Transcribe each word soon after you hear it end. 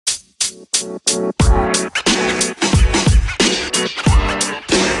What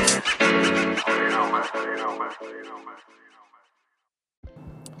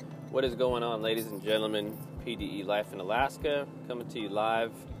is going on, ladies and gentlemen? PDE Life in Alaska, coming to you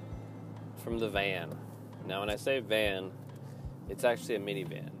live from the van. Now, when I say van, it's actually a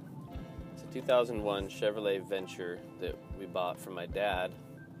minivan. It's a 2001 Chevrolet Venture that we bought from my dad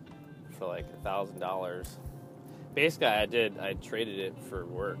for like $1,000. Basically, I traded it for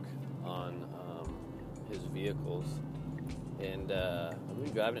work on his vehicles, and I've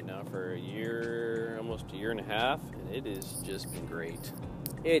been driving it now for a year, almost a year and a half, and it has just been great.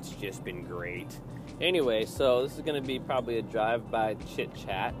 It's just been great. Anyway, so this is going to be probably a drive-by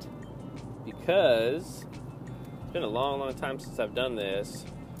chit-chat because it's been a long time since I've done this.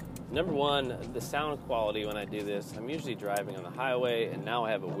 Number one, the sound quality when I do this, I'm usually driving on the highway, and now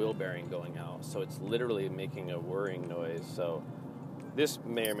I have a wheel bearing going out, so it's literally making a whirring noise. So this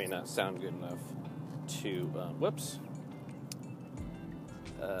may or may not sound good enough to, whoops.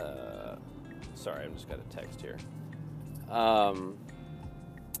 Sorry, I just got a text here.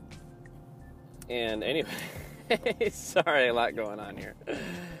 And anyway, sorry, a lot going on here.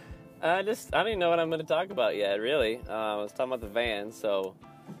 I don't even know what I'm going to talk about yet, really. I was talking about the van, so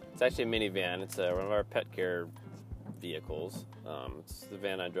it's actually a minivan. It's one of our pet care vehicles. It's the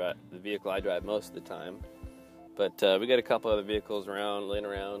vehicle I drive most of the time. But we got a couple other vehicles laying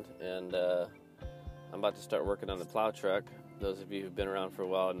around, and I'm about to start working on the plow truck. Those of you who've been around for a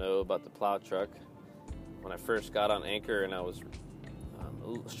while know about the plow truck. When I first got on Anchor, and I was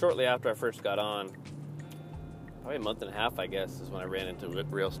shortly after I first got on, probably a month and a half, I guess, is when I ran into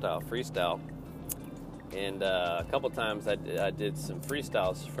real style freestyle. And a couple times I did some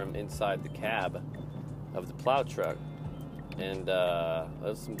freestyles from inside the cab of the plow truck. And those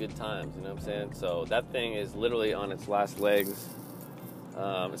were some good times, you know what I'm saying? So that thing is literally on its last legs.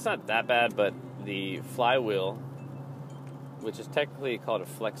 It's not that bad, but the flywheel, which is technically called a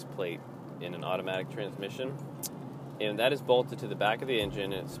flex plate in an automatic transmission, and that is bolted to the back of the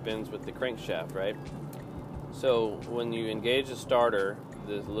engine, and it spins with the crankshaft, right? So when you engage the starter,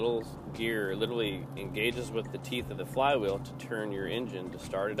 this little gear literally engages with the teeth of the flywheel to turn your engine to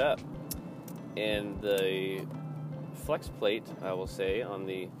start it up. And the flex plate, I will say,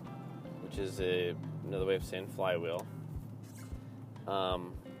 which is another way of saying flywheel,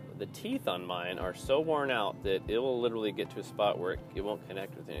 the teeth on mine are so worn out that it will literally get to a spot where it won't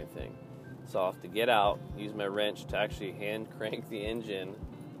connect with anything. So I'll have to get out, use my wrench to actually hand crank the engine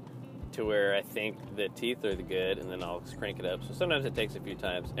to where I think the teeth are good, and then I'll crank it up. So sometimes it takes a few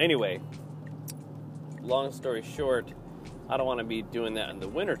times. Anyway, long story short, I don't want to be doing that in the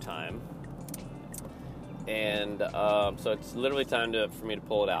winter time. And so it's literally time for me to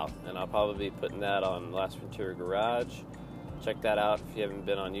pull it out. And I'll probably be putting that on Last Frontier Garage. Check that out if you haven't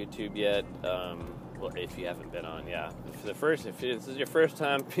been on YouTube yet. Well, if you haven't been on, yeah. If this is your first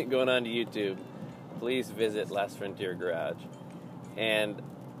time going on to YouTube, please visit Last Frontier Garage.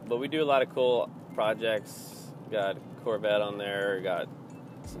 But we do a lot of cool projects. Got a Corvette on there, got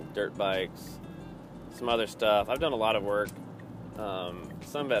some dirt bikes, some other stuff. I've done a lot of work.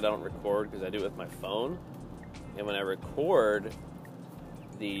 Some of it I don't record because I do it with my phone. And when I record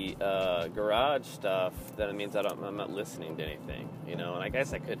the garage stuff, that means I'm not listening to anything, you know. And I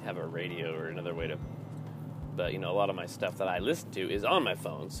guess I could have a radio or another way to, but you know, a lot of my stuff that I listen to is on my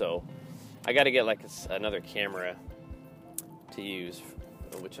phone, so I got to get like another camera to use,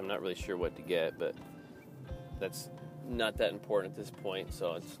 which I'm not really sure what to get, but that's not that important at this point,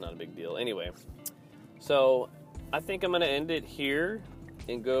 so it's not a big deal. Anyway, so I think I'm going to end it here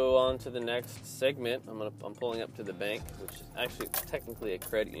and go on to the next segment. I'm pulling up to the bank, which is actually technically a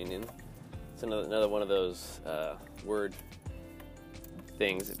credit union. It's another one of those word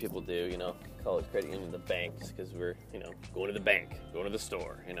things that people do, you know, call it credit union, the bank, just because we're, you know, going to the bank, going to the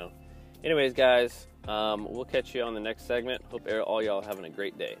store, you know. Anyways, guys, we'll catch you on the next segment. Hope all y'all having a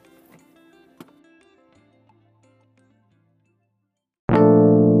great day.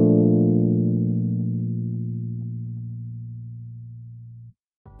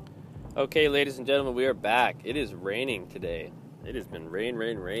 Okay, ladies and gentlemen, we are back. It is raining today. It has been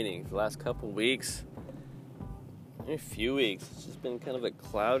raining for the last couple weeks. A few weeks. It's just been kind of a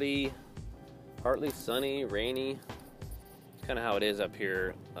cloudy, partly sunny, rainy. It's kind of how it is up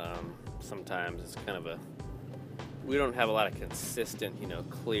here. Sometimes it's kind of we don't have a lot of consistent, you know,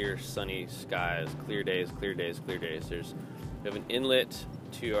 clear, sunny skies, clear days. We have an inlet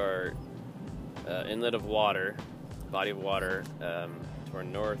to our inlet of water, body of water, to our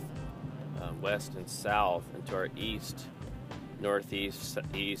north, west, and south, and to our east, northeast,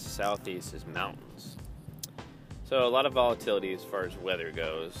 east, southeast is mountains. So a lot of volatility as far as weather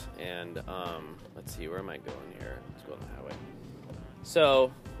goes. And let's see, where am I going here? Let's go on the highway.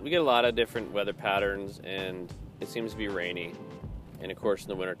 So we get a lot of different weather patterns, and it seems to be rainy. And of course, in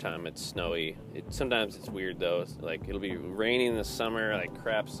the wintertime, it's snowy. Sometimes it's weird though. Like it'll be raining in the summer, like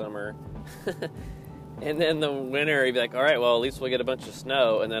crap summer. And then the winter, you'd be like, all right, well, at least we'll get a bunch of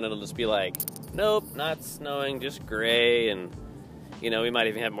snow. And then it'll just be like, nope, not snowing, just gray. And, you know, we might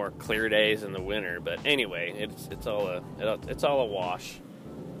even have more clear days in the winter. But anyway, it's all a wash.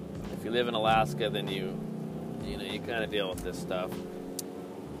 If you live in Alaska, then you kind of deal with this stuff.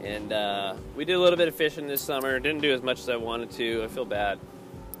 And we did a little bit of fishing this summer. Didn't do as much as I wanted to. I feel bad,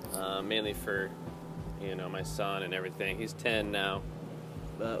 mainly for, my son and everything. He's 10 now.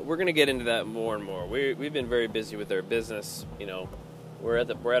 We're going to get into that more and more. We've been very busy with our business. We're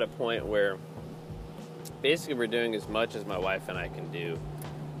at a point where basically we're doing as much as my wife and I can do,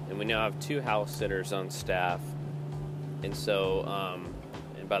 and we now have 2 house sitters on staff. And so,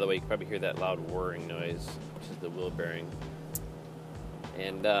 and by the way, you can probably hear that loud whirring noise, which is the wheel bearing.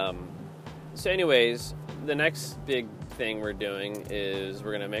 And so, anyways, the next big thing we're doing is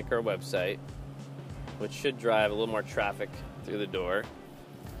we're going to make our website, which should drive a little more traffic through the door.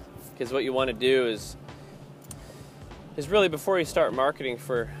 Because what you want to do is really, before you start marketing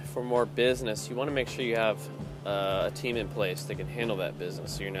for more business, you want to make sure you have a team in place that can handle that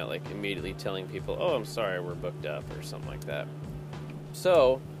business. So you're not like immediately telling people, oh, I'm sorry, we're booked up or something like that.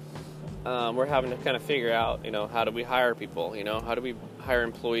 So we're having to kind of figure out, how do we hire people? How do we hire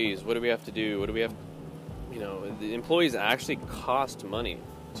employees? What do we have to do? What do we have? The employees actually cost money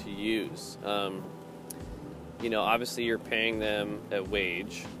to use. Obviously you're paying them a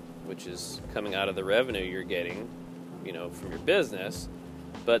wage, which is coming out of the revenue you're getting, from your business.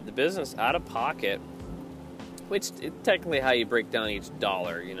 But the business out of pocket, which is technically how you break down each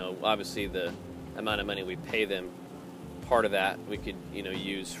dollar, obviously the amount of money we pay them, part of that we could,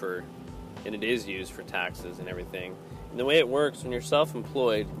 use for, and it is used for taxes and everything. And the way it works, when you're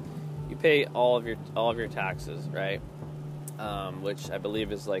self-employed, you pay all of your taxes, right? Which I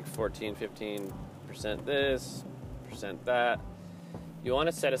believe is like 14-15% this, percent that. You want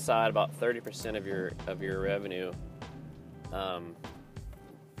to set aside about 30% of your revenue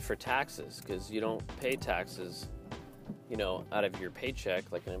for taxes, because you don't pay taxes, out of your paycheck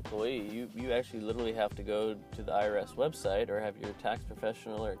like an employee. You actually literally have to go to the IRS website or have your tax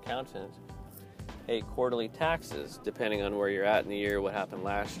professional or accountant pay quarterly taxes, depending on where you're at in the year, what happened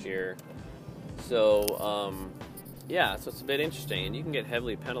last year. So, so it's a bit interesting, and you can get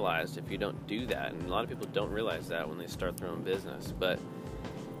heavily penalized if you don't do that, and a lot of people don't realize that when they start their own business. But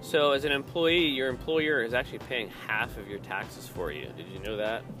so as an employee, your employer is actually paying half of your taxes for you. Did you know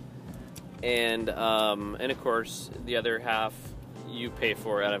that? And of course, the other half you pay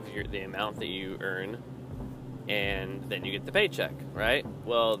for out of the amount that you earn, and then you get the paycheck, right?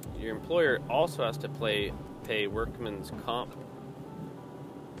 Well, your employer also has to pay workman's comp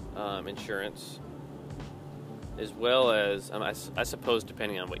insurance, as well as, I suppose,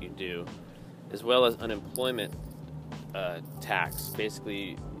 depending on what you do, as well as unemployment tax.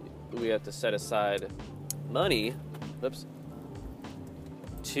 Basically, we have to set aside money,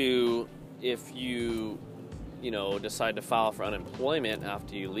 to, if you, decide to file for unemployment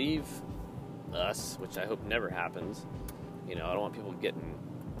after you leave us, which I hope never happens. I don't want people getting,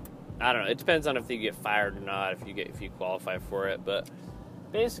 I don't know, it depends on if you get fired or not, if you qualify for it. But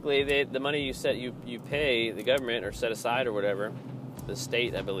basically, the money you pay the government or set aside or whatever, the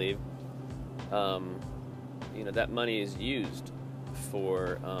state, I believe, that money is used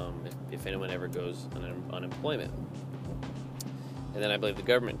for if anyone ever goes on unemployment. And then I believe the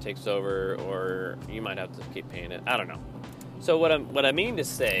government takes over, or you might have to keep paying it. I don't know. So what I mean to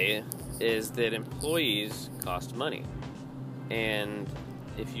say is that employees cost money, and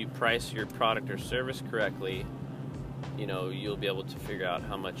if you price your product or service correctly, you'll be able to figure out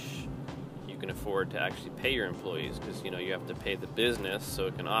how much you can afford to actually pay your employees, because you have to pay the business so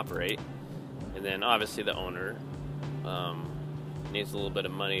it can operate, and then obviously the owner needs a little bit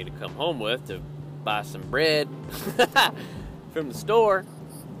of money to come home with to buy some bread from the store.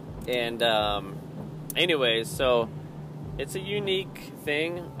 And anyways, so it's a unique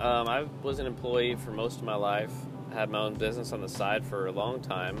thing. I was an employee for most of my life. I had my own business on the side for a long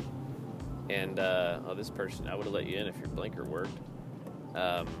time. And this person, I would have let you in if your blinker worked,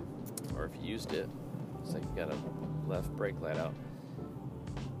 or if you used it. It's like you got a left brake light out.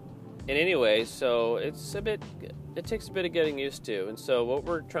 And anyway, so it takes a bit of getting used to. And so what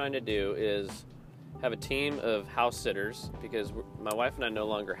we're trying to do is have a team of house sitters, because my wife and I no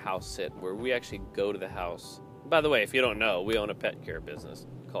longer house sit, where we actually go to the house. By the way, if you don't know, we own a pet care business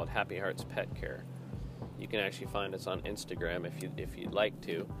called Happy Hearts Pet Care. You can actually find us on Instagram if you'd like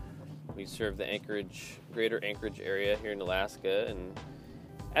to. We serve the greater Anchorage area here in Alaska, and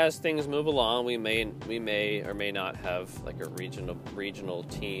as things move along, we may or may not have like a regional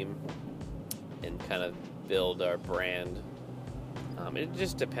team and kind of build our brand. It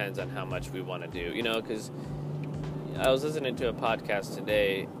just depends on how much we want to do, because I was listening to a podcast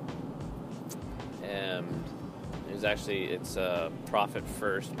today, and it's Profit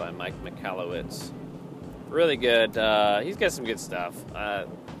First by Mike Michalowicz. Really good. He's got some good stuff. I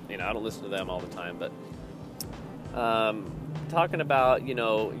don't listen to them all the time, but talking about,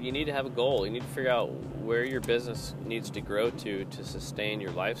 you need to have a goal. You need to figure out where your business needs to grow to sustain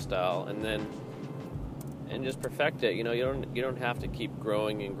your lifestyle, and just perfect it. You don't have to keep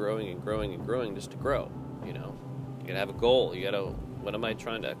growing and growing and growing and growing just to grow. You gotta have a goal. What am I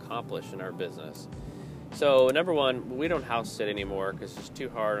trying to accomplish in our business? So number one, we don't house sit anymore because it's too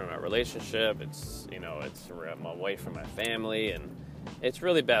hard on our relationship. I'm away from my family, and it's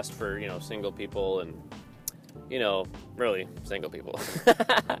really best for single people and really single people.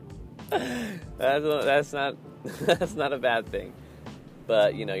 That's not a bad thing.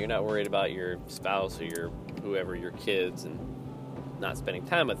 But you're not worried about your spouse or your kids, and not spending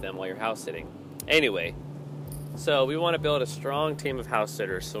time with them while you're house sitting. Anyway, so we want to build a strong team of house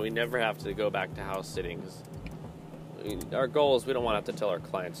sitters so we never have to go back to house sitting. Our goal is we don't want to have to tell our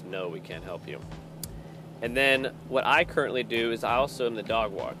clients, no, we can't help you. And then what I currently do is I also am the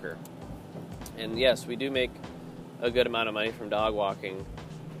dog walker. And yes, we do make a good amount of money from dog walking.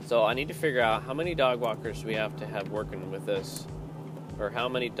 So I need to figure out how many dog walkers we have to have working with us, or how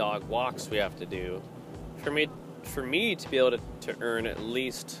many dog walks we have to do for me to be able to earn at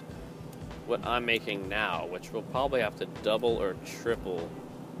least what I'm making now, which will probably have to double or triple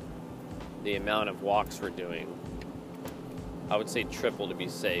the amount of walks we're doing. I would say triple to be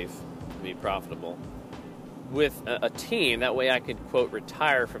safe, to be profitable. With a team, that way I could, quote,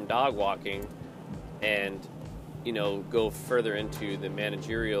 retire from dog walking and, go further into the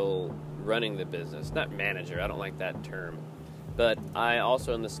managerial running the business. Not manager, I don't like that term. But I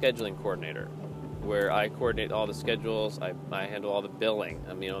also am the scheduling coordinator, where I coordinate all the schedules, I handle all the billing,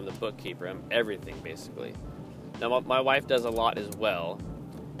 I'm the bookkeeper, I'm everything basically. Now my wife does a lot as well.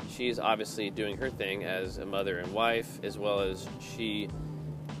 She's obviously doing her thing as a mother and wife, as well as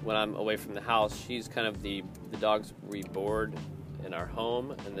when I'm away from the house, she's kind of the dogs we board in our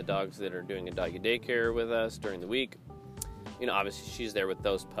home, and the dogs that are doing a doggy daycare with us during the week. Obviously she's there with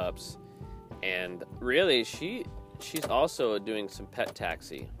those pups, and really she's also doing some pet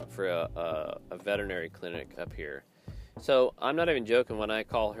taxi for a veterinary clinic up here. So I'm not even joking when I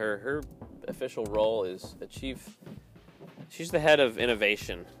call her official role is she's the head of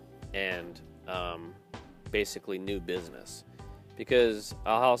innovation and basically new business. Because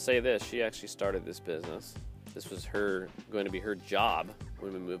I'll say this, she actually started this business. This was going to be her job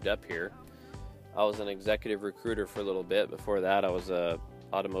when we moved up here. I was an executive recruiter for a little bit. Before that, I was a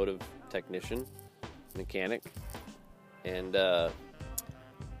automotive technician, mechanic. And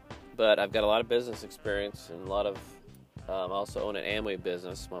but I've got a lot of business experience and a lot of I also own an Amway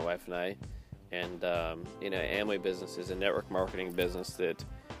business, my wife and I. And Amway business is a network marketing business that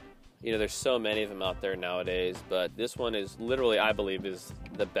there's so many of them out there nowadays, but this one is literally, I believe, is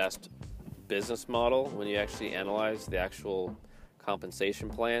the best business model when you actually analyze the actual compensation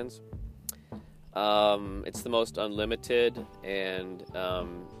plans. It's the most unlimited, and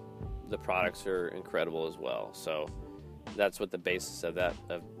the products are incredible as well. So that's what the basis of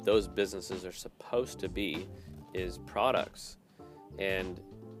those businesses are supposed to be, is products. And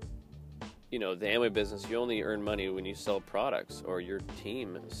the Amway business, you only earn money when you sell products, or your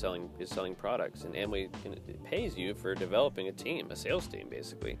team is selling products. And Amway pays you for developing a sales team,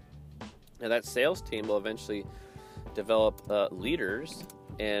 basically. Now that sales team will eventually develop leaders,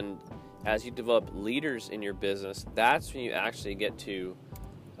 and as you develop leaders in your business, that's when you actually get to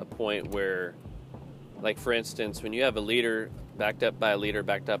a point where, like for instance, when you have a leader backed up by a leader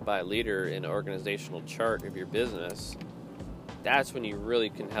backed up by a leader in an organizational chart of your business, that's when you really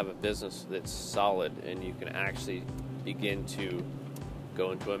can have a business that's solid, and you can actually begin to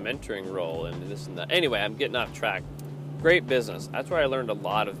go into a mentoring role and this and that. Anyway, I'm getting off track. Great business. That's where I learned a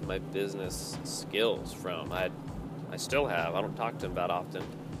lot of my business skills from. I still have. I don't talk to them about often.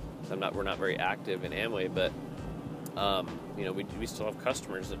 We're not very active in Amway, but we still have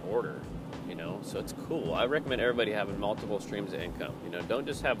customers that order. So it's cool. I recommend everybody having multiple streams of income. Don't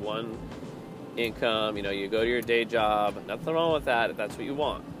just have one income. You go to your day job. Nothing wrong with that if that's what you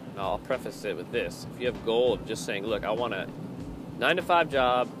want. Now, I'll preface it with this. If you have a goal of just saying, look, I want a 9-to-5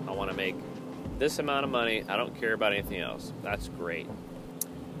 job, I want to make this amount of money, I don't care about anything else, that's great.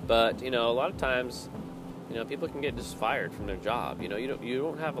 But a lot of times People can get just fired from their job. You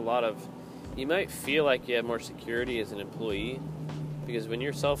don't have a lot of. You might feel like you have more security as an employee, because when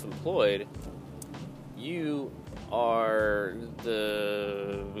you're self-employed, you are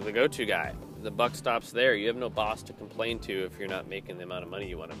the go-to guy. The buck stops there. You have no boss to complain to if you're not making the amount of money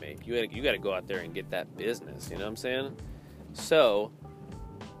you want to make. You got to go out there and get that business. You know what I'm saying? So,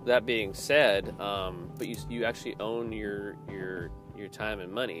 that being said, but you actually own your time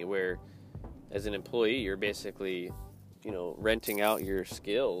and money. Where, as an employee, you're basically, renting out your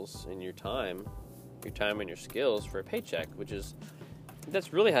skills and your time and your skills for a paycheck,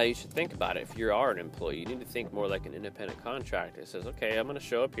 that's really how you should think about it. If you are an employee, you need to think more like an independent contractor. It says, okay, I'm going to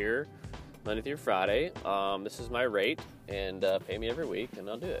show up here Monday through Friday. This is my rate, and pay me every week, and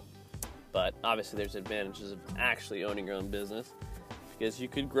I'll do it. But obviously, there's advantages of actually owning your own business, because you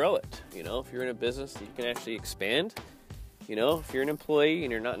could grow it. If you're in a business, you can actually expand. If you're an employee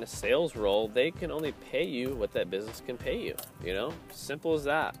and you're not in a sales role, they can only pay you what that business can pay you. Simple as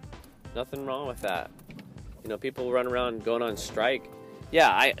that. Nothing wrong with that. People run around going on strike.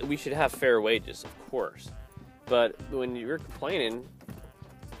 Yeah, we should have fair wages, of course. But when you're complaining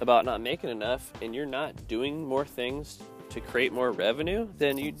about not making enough and you're not doing more things to create more revenue,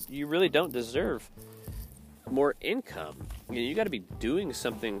 then you really don't deserve more income. You got to be doing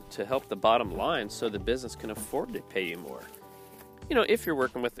something to help the bottom line so the business can afford to pay you more. If you're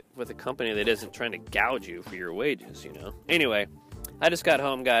working with a company that isn't trying to gouge you for your wages, Anyway, I just got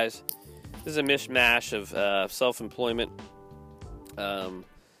home, guys. This is a mishmash of self-employment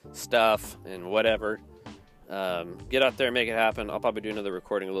stuff and whatever. Get out there and make it happen. I'll probably do another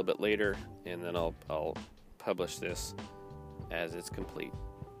recording a little bit later, and then I'll publish this as it's complete.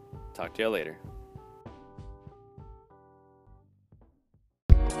 Talk to you later.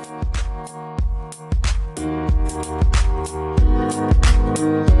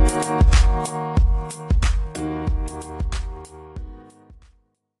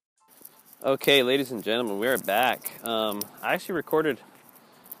 Okay, ladies and gentlemen, we are back. I actually recorded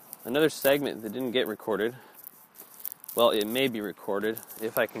another segment that didn't get recorded. Well, it may be recorded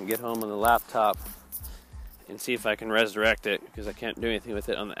if I can get home on the laptop and see if I can resurrect it, because I can't do anything with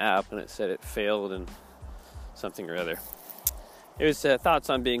it on the app, and it said it failed and something or other. It was thoughts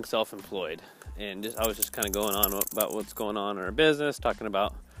on being self-employed, and I was just kind of going on about what's going on in our business, talking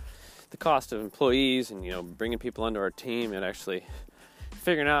about the cost of employees and, bringing people onto our team and actually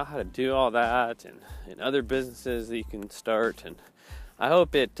figuring out how to do all that, and other businesses that you can start. And I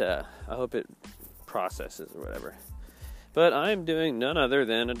hope it processes or whatever. But I'm doing none other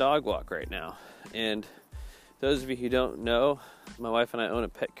than a dog walk right now. And those of you who don't know, my wife and I own a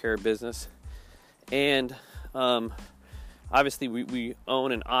pet care business, and obviously we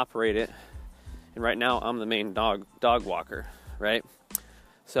own and operate it. And right now I'm the main dog walker, right?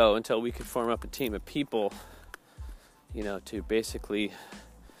 So until we could form up a team of people, to basically,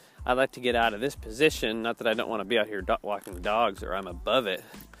 I'd like to get out of this position. Not that I don't want to be out here walking dogs or I'm above it.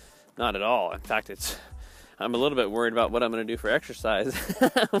 Not at all. In fact, I'm a little bit worried about what I'm going to do for exercise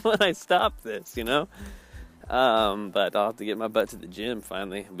when I stop this, But I'll have to get my butt to the gym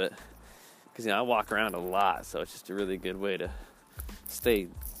finally. But because, I walk around a lot, so it's just a really good way to stay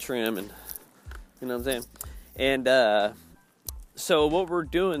trim and, you know what I'm saying? And, so what we're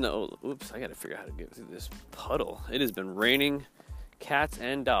doing, though, I got to figure out how to get through this puddle. It has been raining cats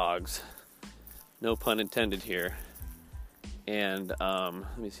and dogs, no pun intended here. And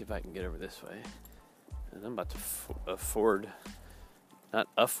let me see if I can get over this way. And I'm about to fjord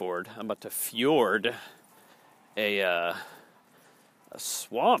a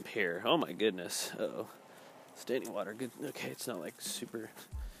swamp here. Oh my goodness. Uh-oh. Standing water. Good. Okay, it's not like super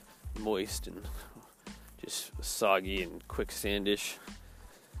moist and just soggy and quicksandish.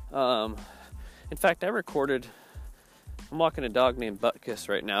 In fact, I'm walking a dog named Butkus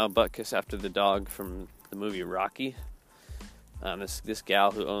right now. Butkus after the dog from the movie Rocky. This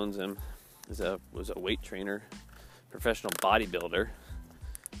gal who owns him was a weight trainer, professional bodybuilder.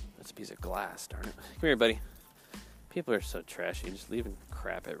 That's a piece of glass, darn it. Come here, buddy. People are so trashy, just leaving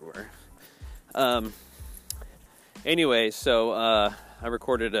crap everywhere. Anyway, so I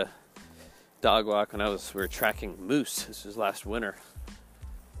recorded a dog walk when we were tracking moose. This was last winter,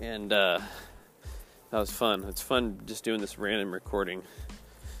 and that was fun. It's fun just doing this random recording,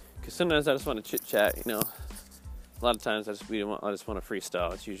 because sometimes I just want to chit chat. A lot of times I just want to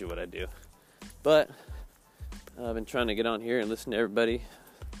freestyle. It's usually what I do. But I've been trying to get on here and listen to everybody,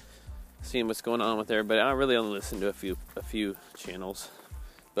 seeing what's going on with everybody. I really only listen to a few channels.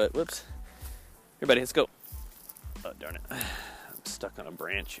 But whoops, everybody, let's go. Oh darn it, I'm stuck on a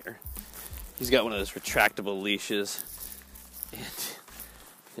branch here. He's got one of those retractable leashes, and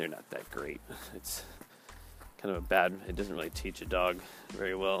they're not that great. kind of it doesn't really teach a dog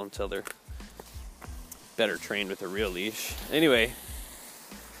very well until they're better trained with a real leash. Anyway,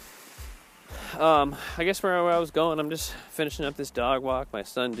 I guess where I was going, I'm just finishing up this dog walk. My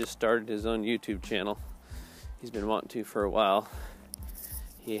son just started his own YouTube channel. He's been wanting to for a while.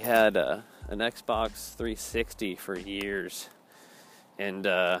 He had an Xbox 360 for years, and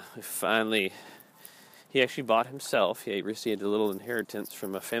finally, he actually bought himself. He received a little inheritance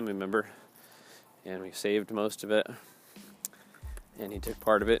from a family member, and we saved most of it. And he took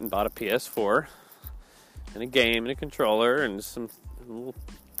part of it and bought a PS4 and a game and a controller and some little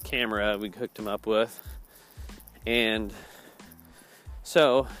camera we hooked him up with. And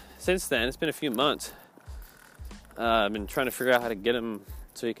so since then, it's been a few months. I've been trying to figure out how to get him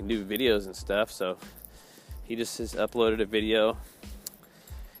so he can do videos and stuff. So he just has uploaded a video.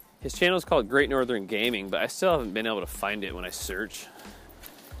 His channel is called Great Northern Gaming, but I still haven't been able to find it when I search.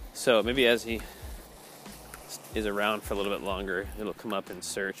 So maybe as he is around for a little bit longer, it'll come up in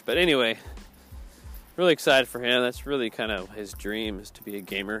search. But anyway, really excited for him. That's really kind of his dream, is to be a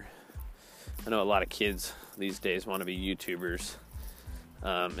gamer. I know a lot of kids these days want to be YouTubers.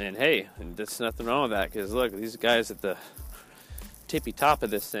 And hey, there's nothing wrong with that, because look, these guys at the tippy top of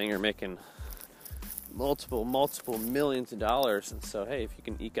this thing are making multiple millions of dollars. And so hey, if you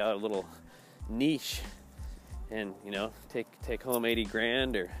can eke out a little niche and, you know, take home 80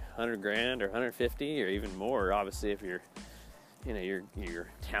 grand or 100 grand or 150 or even more, obviously, if you're, you know, you're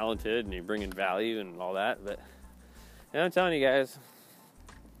talented and you're bringing value and all that. But I'm telling you guys,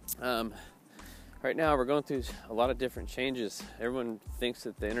 right now we're going through a lot of different changes. Everyone thinks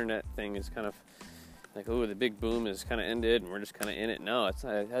that the internet thing is kind of like, oh, the big boom is kind of ended and we're just kind of in it. No, it's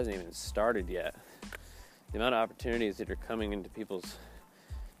not. It hasn't even started yet. The amount of opportunities that are coming into people's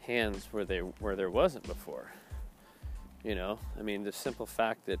hands where there wasn't before. You know, I mean, the simple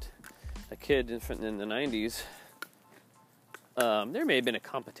fact that a kid in the 90s, there may have been a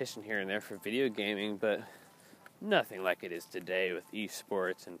competition here and there for video gaming, but nothing like it is today with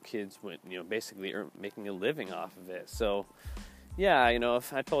esports, and kids basically are making a living off of it. So, yeah, you know,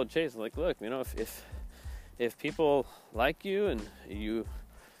 if I told Chase, like, look, you know, if people like you and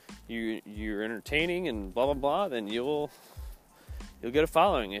you're entertaining and blah blah blah, then you'll get a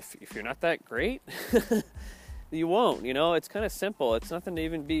following. If you're not that great, you won't. You know, it's kind of simple. It's nothing to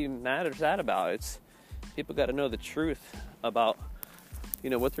even be mad or sad about. It's people got to know the truth about, you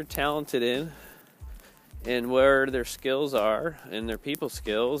know, what they're talented in and where their skills are, and their people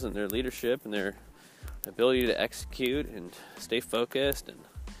skills and their leadership and their ability to execute and stay focused and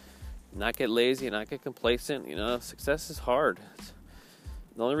not get lazy and not get complacent. You know, success is hard.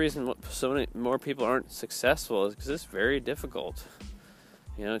 The only reason so many more people aren't successful is because it's very difficult.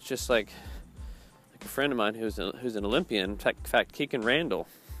 You know, it's just like a friend of mine who's an Olympian. In fact, Keegan Randall.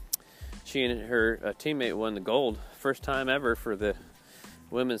 She and her teammate won the gold, first time ever for the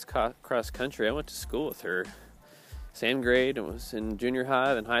women's cross country. I went to school with her, same grade. It was in junior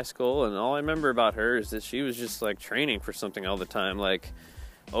high and high school, and all I remember about her is that she was just like training for something all the time. Like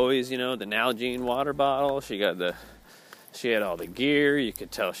always, you know, the Nalgene water bottle. She had all the gear. You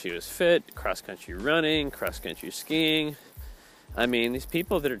could tell she was fit. Cross country running, cross country skiing. I mean, these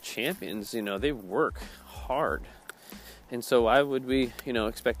people that are champions, you know, they work hard. And so why would we, you know,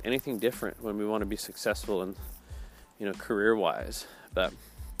 expect anything different when we want to be successful and, you know, career-wise? But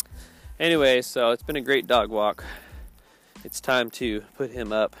anyway, so it's been a great dog walk. It's time to put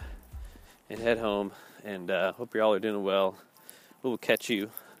him up and head home. And hope you all are doing well. We will catch you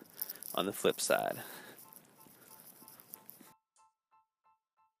on the flip side.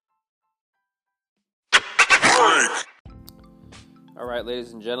 All right,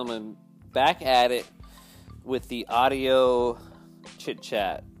 ladies and gentlemen, back at it with the audio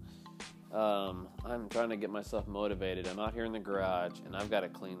chit-chat. I'm trying to get myself motivated. I'm out here in the garage, and I've got to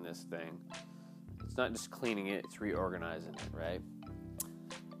clean this thing. It's not just cleaning it, it's reorganizing it, right?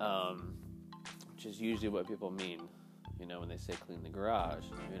 Which is usually what people mean, you know, when they say clean the garage,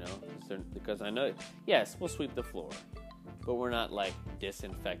 you know, because I know, yes, we'll sweep the floor, but we're not, like,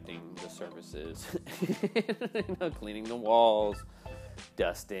 disinfecting the surfaces, you know, cleaning the walls,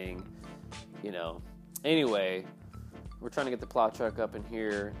 dusting, you know. Anyway, we're trying to get the plow truck up in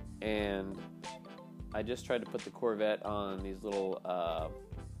here, and I just tried to put the Corvette on these little,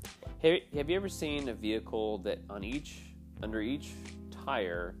 have you ever seen a vehicle that under each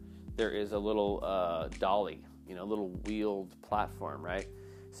tire, there is a little dolly, you know, a little wheeled platform, right?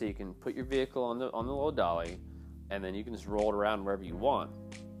 So you can put your vehicle on the little dolly, and then you can just roll it around wherever you want.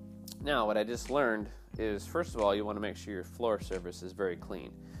 Now, what I just learned is, first of all, you want to make sure your floor surface is very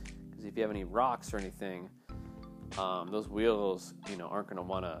clean. Because if you have any rocks or anything, those wheels, you know, aren't going to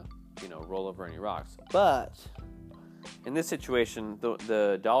want to roll over any rocks. But in this situation,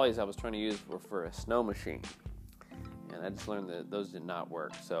 the dollies I was trying to use were for a snow machine. And I just learned that those did not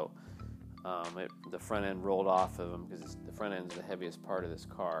work. So the front end rolled off of them because the front end is the heaviest part of this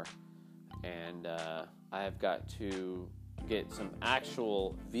car. And I have got to get some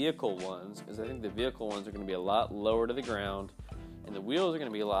actual vehicle ones, because I think the vehicle ones are going to be a lot lower to the ground, and the wheels are going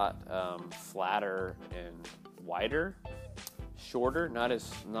to be a lot flatter and wider, shorter, not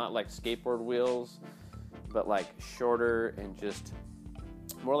like skateboard wheels, but like shorter and just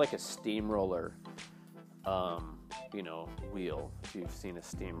more like a steamroller wheel, if you've seen a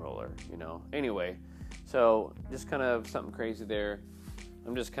steamroller, Anyway, so just kind of something crazy there.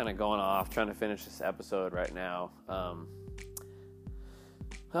 I'm just kind of going off, trying to finish this episode right now.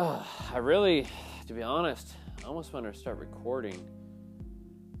 I really, to be honest, I almost want to start recording,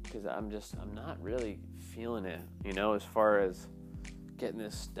 because I'm not really feeling it, as far as getting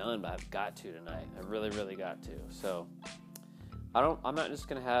this done, but I've got to tonight. I really, really got to. So I'm not just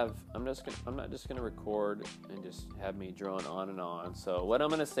gonna record and just have me drone on and on. So what I'm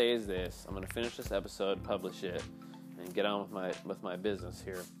gonna say is this: I'm gonna finish this episode, publish it, and get on with my business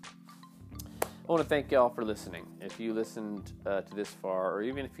here. I want to thank y'all for listening. If you listened to this far, or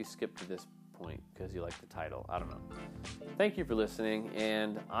even if you skipped to this point because you like the title, I don't know. Thank you for listening,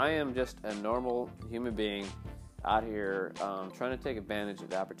 and I am just a normal human being out here trying to take advantage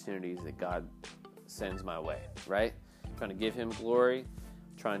of the opportunities that God sends my way, right? Trying to give Him glory,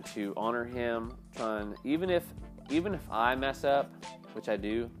 trying to honor Him, even if I mess up, which I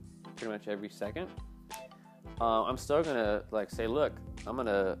do pretty much every second, I'm still gonna say, look, I'm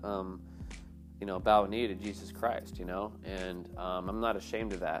gonna bow a knee to Jesus Christ, and I'm not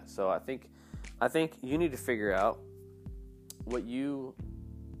ashamed of that. So I think you need to figure out what you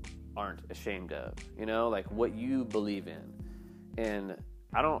aren't ashamed of, what you believe in. And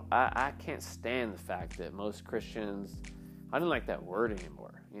I can't stand the fact that most Christians, I don't like that word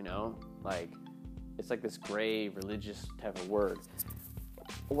anymore, it's like this gray religious type of word.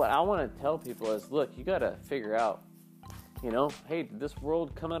 What I want to tell people is, look, you got to figure out, hey, did this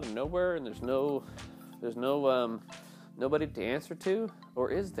world come out of nowhere and there's no nobody to answer to,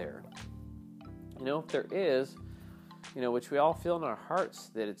 or is there? If there is, which we all feel in our hearts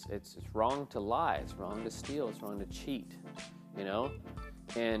that it's wrong to lie, it's wrong to steal, it's wrong to cheat,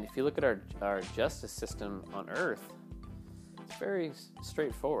 And if you look at our justice system on earth, it's very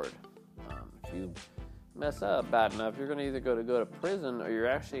straightforward. If you mess up bad enough, you're going to either go to prison, or you're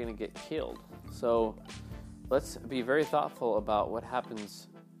actually going to get killed. So let's be very thoughtful about what happens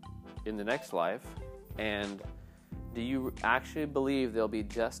in the next life, and do you actually believe there'll be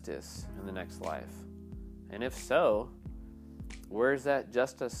justice in the next life? And if so, where's that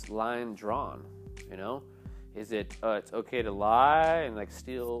justice line drawn? Is it it's okay to lie and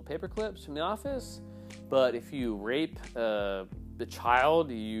steal paper clips from the office, but if you rape the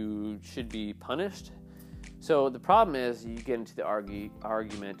child, you should be punished? So the problem is you get into the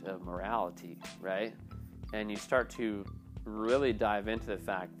argument of morality, right? And you start to really dive into the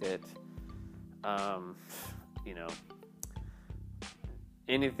fact that,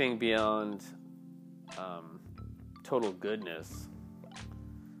 anything beyond total goodness,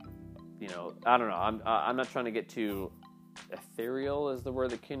 I don't know. I'm not trying to get too ethereal is the word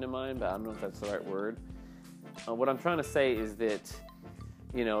that came to mind, but I don't know if that's the right word. What I'm trying to say is that,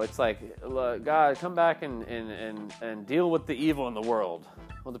 it's like, God, come back and deal with the evil in the world.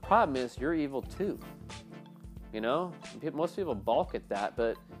 Well, the problem is you're evil too. Most people balk at that,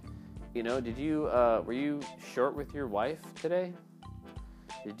 but were you short with your wife today?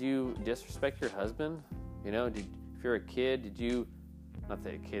 Did you disrespect your husband? If you're a kid, not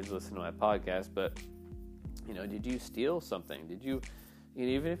that kids listen to my podcast, but did you steal something? Did you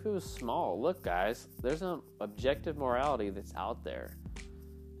even if it was small? Look, guys, there's an objective morality that's out there,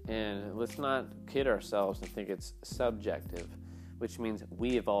 and let's not kid ourselves and think it's subjective, which means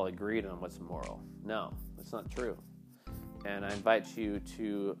we have all agreed on what's moral. No, that's not true. And I invite you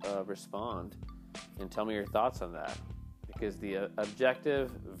to respond and tell me your thoughts on that, because the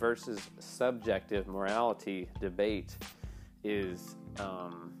objective versus subjective morality debate is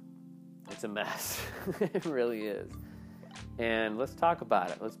it's a mess. It really is. And let's talk about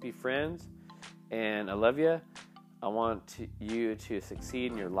it. Let's be friends. And I love you. I want you to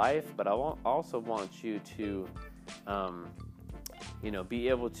succeed in your life, but I also want you to be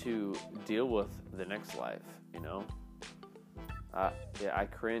able to deal with the next life. I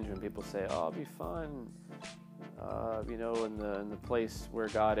cringe when people say, "Oh, I'll be fine." In the place where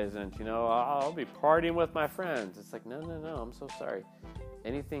God isn't, I'll be partying with my friends. It's like, no, I'm so sorry.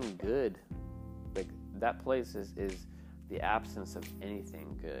 Anything good, that place is the absence of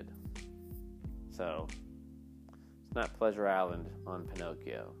anything good. So it's not Pleasure Island on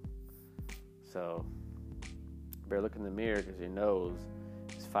Pinocchio. So you better look in the mirror because your nose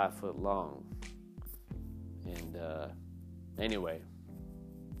is 5 foot long. And anyway,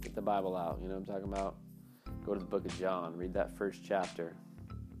 get the Bible out. You know what I'm talking about? Go to the book of John. Read that first chapter.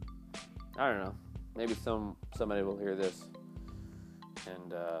 I don't know. Maybe somebody will hear this,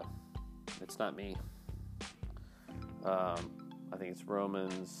 and it's not me. I think it's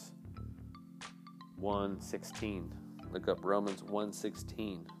Romans 1:16. Look up Romans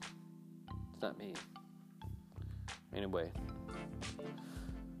 1:16. It's not me. Anyway,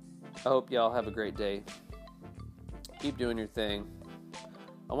 I hope y'all have a great day. Keep doing your thing.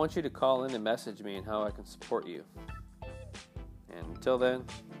 I want you to call in and message me and how I can support you. And until then,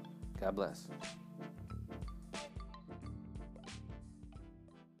 God bless.